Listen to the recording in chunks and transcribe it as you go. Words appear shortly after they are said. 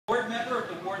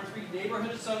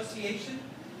Neighborhood Association.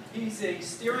 He's a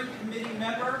steering committee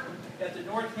member at the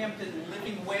Northampton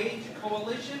Living Wage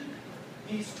Coalition.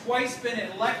 He's twice been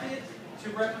elected to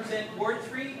represent Ward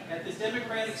 3 at the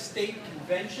Democratic State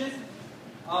Convention.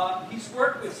 He's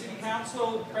worked with City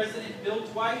Council President Bill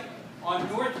Dwight on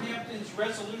Northampton's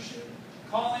resolution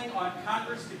calling on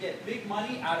Congress to get big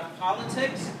money out of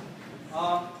politics.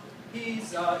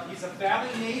 He's a Valley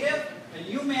native, a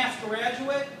UMass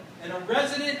graduate, and a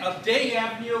resident of Day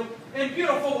Avenue in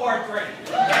beautiful Ward 3.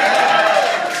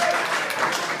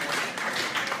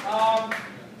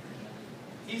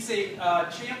 He's a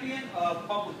champion of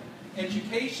public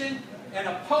education and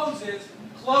opposes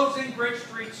closing Bridge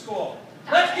Street School.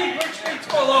 Let's keep Bridge Street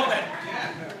School open.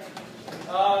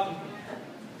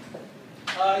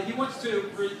 He wants to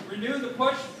renew the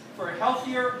push for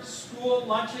healthier school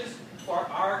lunches for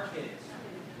our kids.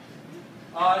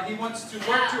 He wants to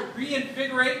work to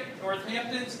reinvigorate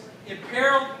Northampton's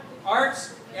imperiled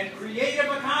arts and creative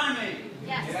economy.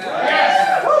 Yes.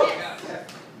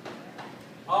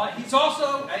 He's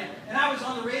also, and I was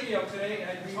on the radio today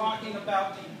and talking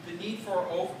about the need for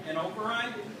an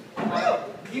override.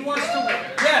 He wants to,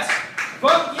 yes,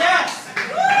 vote yes.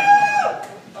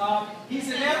 He's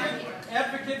an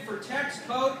advocate for tax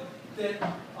code that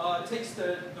takes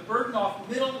the burden off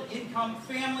middle-income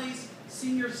families,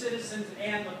 senior citizens,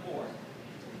 and the poor.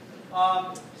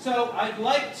 So I'd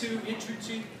like to introduce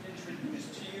to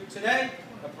you today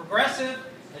a progressive,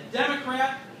 a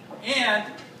Democrat, and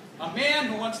a man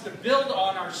who wants to build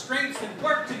on our strengths and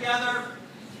work together,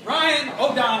 Ryan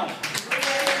O'Donnell.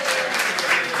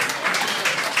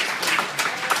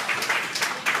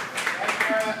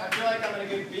 I feel like I'm going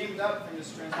to get beamed up from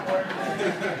this transport.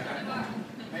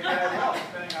 Maybe I will,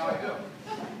 depending how I do.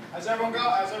 How's everyone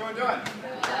doing?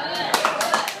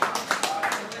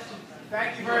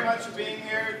 Thank you very much for being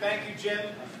here. Thank you,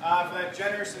 Jim, for that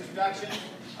generous introduction.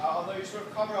 Although you sort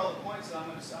of covered all the points that I'm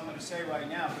going to say right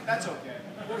now, but that's okay.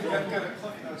 We've got a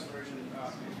Cliff Notes version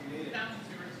if you need it.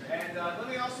 And let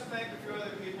me also thank a few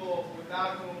other people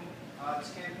without whom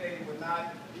this campaign would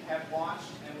not have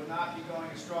launched and would not be going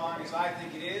as strong as I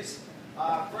think it is.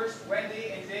 First,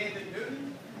 Wendy and David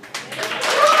Newton.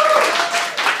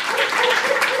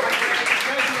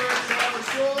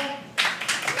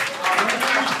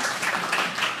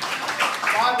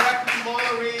 Bob Reckman,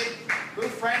 Lola Reed,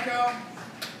 Ruth Franco,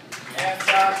 and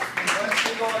Glenn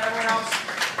Siegel and everyone else.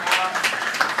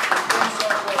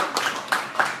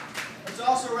 Let's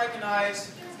also recognize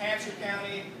Hampshire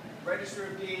County Register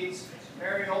of Deeds,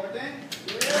 Mary Olberden.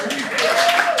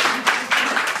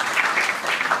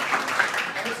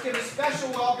 And let's give a special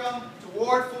welcome to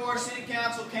Ward 4 City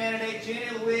Council candidate Jeannie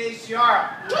Louise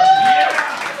Ciara.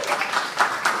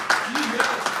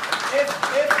 If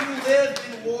you live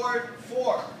in Ward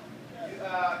 4,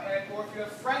 or if you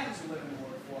have friends who live in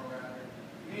Ward 4, rather,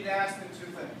 you need to ask them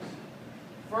two things.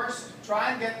 First,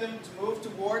 try and get them to move to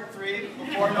Ward 3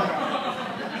 before November.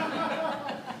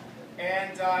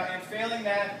 And failing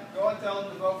that, go and tell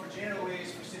them to vote for Jeannie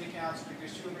Louise for City Council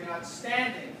because she will be an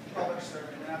outstanding public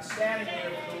servant, an outstanding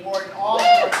leader for the ward in all of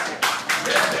our cities.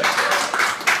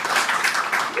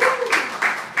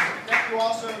 Thank you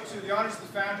also to the owners of the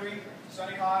Foundry,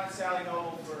 Sonny Hahn and Sally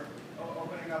Noble, for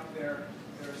opening up their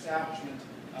establishment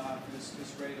for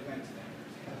this great event today.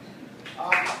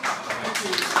 Thank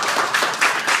you.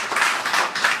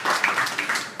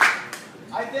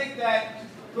 I think that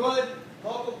good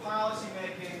local policy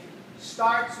making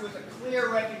starts with a clear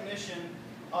recognition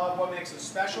of what makes us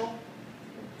special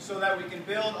so that we can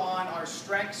build on our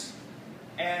strengths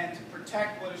and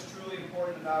protect what is truly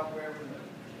important about where we live.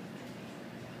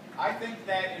 I think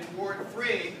that in Ward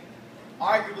 3,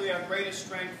 arguably our greatest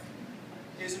strength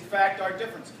is in fact our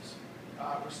differences.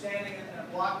 We're standing in a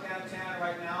block downtown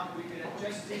right now. We could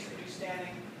just as easily be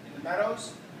standing in the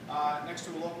meadows next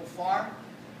to a local farm.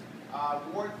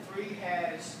 Ward 3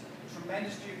 has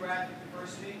tremendous geographic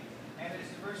diversity, and there's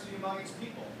diversity among its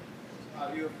people.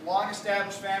 You have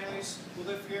long-established families who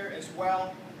live here as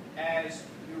well as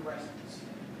new residents.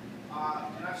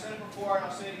 And I've said it before, and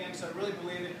I'll say it again because I really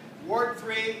believe it. Ward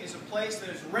 3 is a place that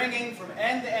is ringing from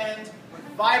end to end with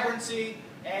vibrancy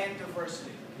and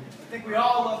diversity. I think we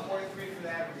all love Ward 3 for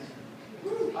that reason.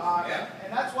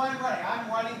 And that's why I'm running. I'm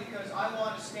running because I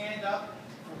want to stand up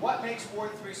for what makes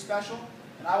Ward 3 special,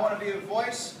 and I want to be a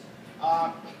voice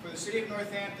for the city of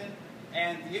Northampton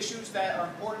and the issues that are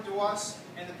important to us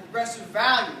and the progressive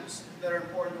values that are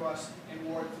important to us in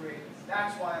Ward 3.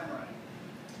 That's why I'm running.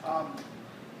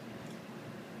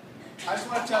 I just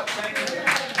want to thank you.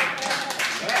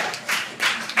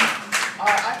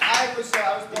 I was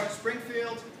born in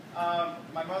Springfield.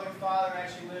 My mother and father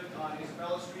actually lived on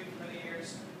Isabella Street for many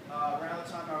years. Around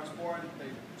the time I was born, they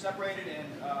separated, and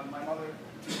my mother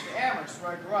moved to Amherst,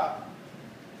 where I grew up.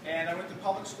 And I went to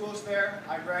public schools there.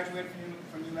 I graduated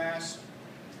from UMass.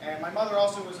 And my mother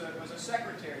also was a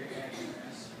secretary at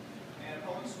UMass and a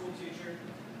public school teacher.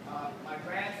 My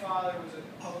grandfather was a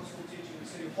public school teacher in the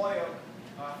city of Holyoke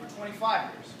for 25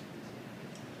 years.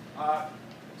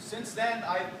 Since then,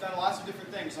 I've done lots of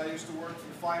different things. I used to work for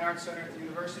the Fine Arts Center at the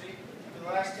university. And for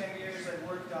the last 10 years, I've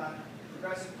worked on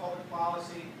progressive public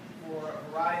policy for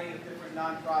a variety of different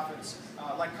nonprofits,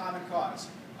 like Common Cause,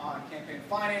 on campaign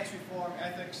finance reform,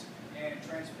 ethics, and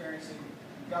transparency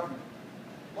in government.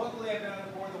 Locally, I've been on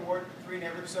the board of the Ward 3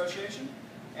 Neighborhood Association,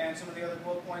 and some of the other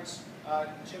bullet points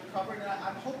Jim covered. And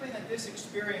I'm hoping that this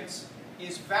experience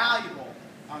is valuable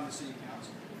on the City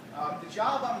Council. The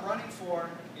job I'm running for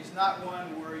is not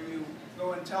one where you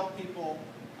go and tell people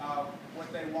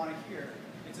what they want to hear.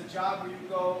 It's a job where you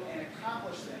go and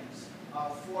accomplish things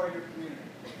for your community.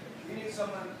 You need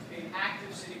someone to be an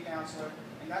active city councilor,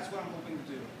 and that's what I'm hoping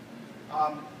to do.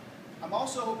 I'm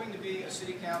also hoping to be a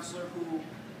city councilor who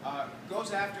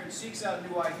goes after and seeks out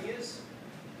new ideas.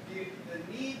 The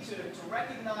need to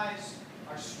recognize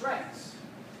our strengths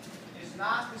is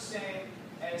not the same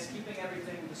as keeping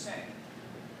everything the same.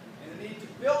 And the need to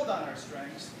build on our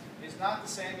strengths is not the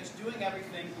same as doing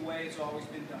everything the way it's always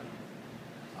been done.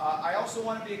 I also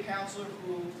want to be a councilor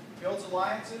who builds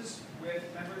alliances with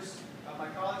members of my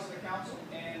colleagues in the council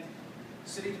and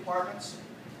city departments.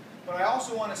 But I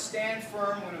also want to stand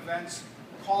firm when events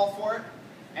call for it.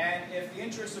 And if the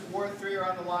interests of Ward 3 are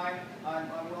on the line,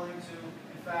 I'm willing to,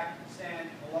 in fact, stand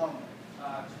alone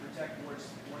to protect Ward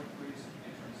 3's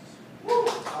interests.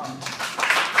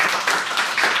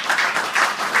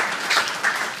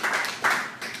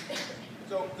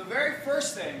 So the very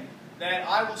first thing that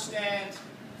I will stand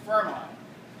firm on,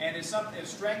 and is a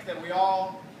strength that we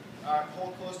all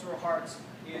hold close to our hearts,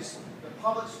 is the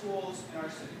public schools in our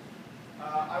city.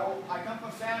 I come from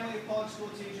a family of public school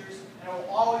teachers, and I will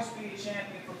always be a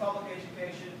champion for public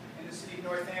education in the city of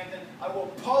Northampton. I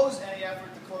will oppose any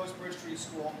effort to close Bridge Street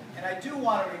School, and I do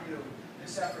want to renew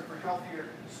this effort for healthier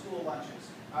school lunches.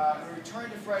 A return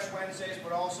to Fresh Wednesdays,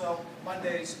 but also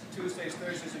Mondays, Tuesdays,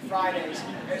 Thursdays, and Fridays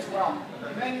as well.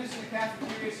 The menus and the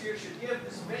cafeterias here should give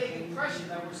this vague impression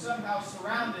that we're somehow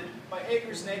surrounded by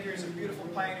acres and acres of beautiful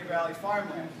Pioneer Valley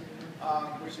farmland,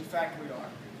 which in fact we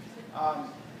are.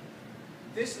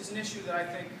 This is an issue that I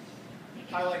think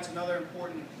highlights another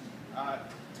important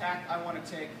tack I want to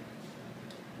take,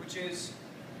 which is,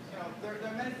 there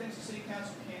are many things the city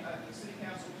council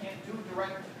can't do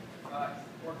directly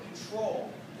or control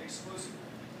exclusively,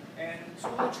 and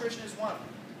school nutrition is one of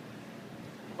them.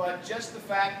 But just the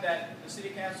fact that the city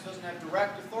council doesn't have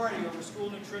direct authority over school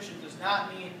nutrition does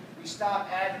not mean we stop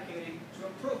advocating to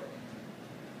improve it.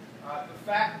 The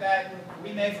fact that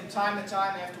we may from time to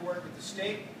time have to work with the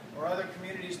state or other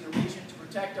communities in the region to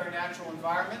protect our natural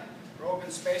environment or open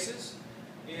spaces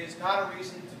is not a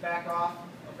reason to back off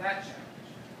of that challenge.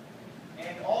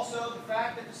 And also the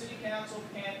fact that the city council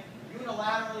can't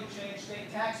unilaterally change state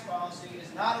tax policy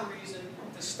is not a reason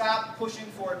to stop pushing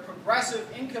for a progressive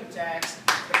income tax in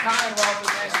the Commonwealth of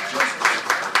Massachusetts.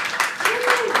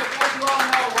 As you all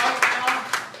know, right now,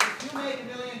 if you make $1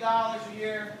 million a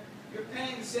year, you're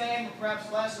paying the same or perhaps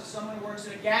less as someone who works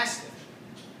at a gas station.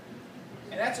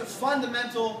 And that's a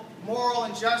fundamental moral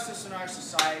injustice in our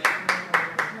society.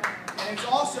 And it's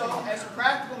also, as a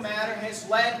practical matter, has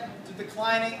led to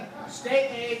declining state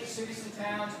aid to cities and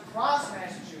towns across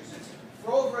Massachusetts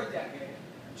for over a decade.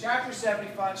 Chapter 70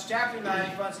 funds, Chapter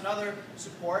 90 funds, and other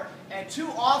support. And too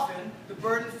often, the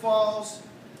burden falls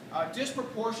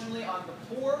disproportionately on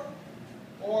the poor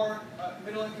or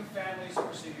middle-income families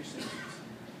or senior citizens.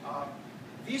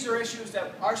 These are issues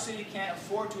that our city can't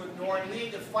afford to ignore, and we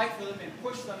need to fight for them and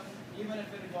push them, even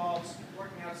if it involves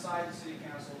working outside the city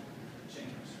council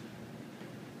chambers.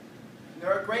 And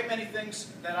there are a great many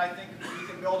things that I think we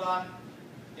can build on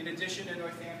in addition to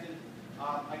Northampton.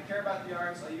 I care about the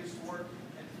arts. I used to work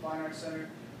at the Fine Arts Center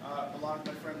along with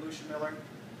my friend Lucia Miller.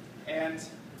 And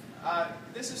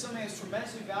this is something that's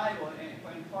tremendously valuable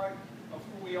and part of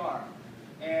who we are.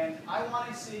 And I want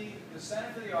to see the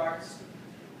Center for the Arts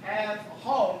have a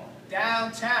home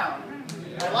downtown.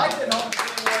 I like the home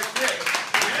in Ward 3.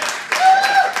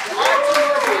 The arts in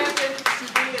Northampton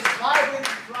should be as vibrant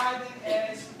and thriving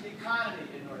as the economy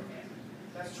in Northampton.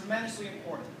 That's tremendously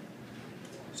important.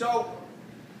 So,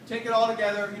 take it all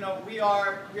together, we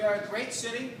are a great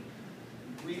city.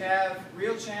 We have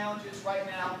real challenges right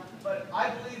now, but I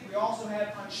believe we also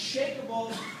have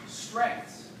unshakable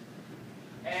strengths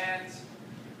and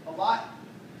a lot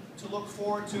to look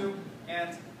forward to,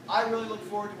 and I really look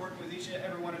forward to working with each and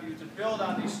every one of you to build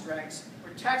on these strengths,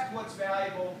 protect what's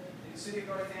valuable in the city of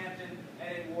Northampton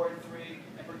and in Ward 3,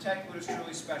 and protect what is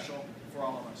truly special for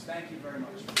all of us. Thank you very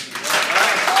much.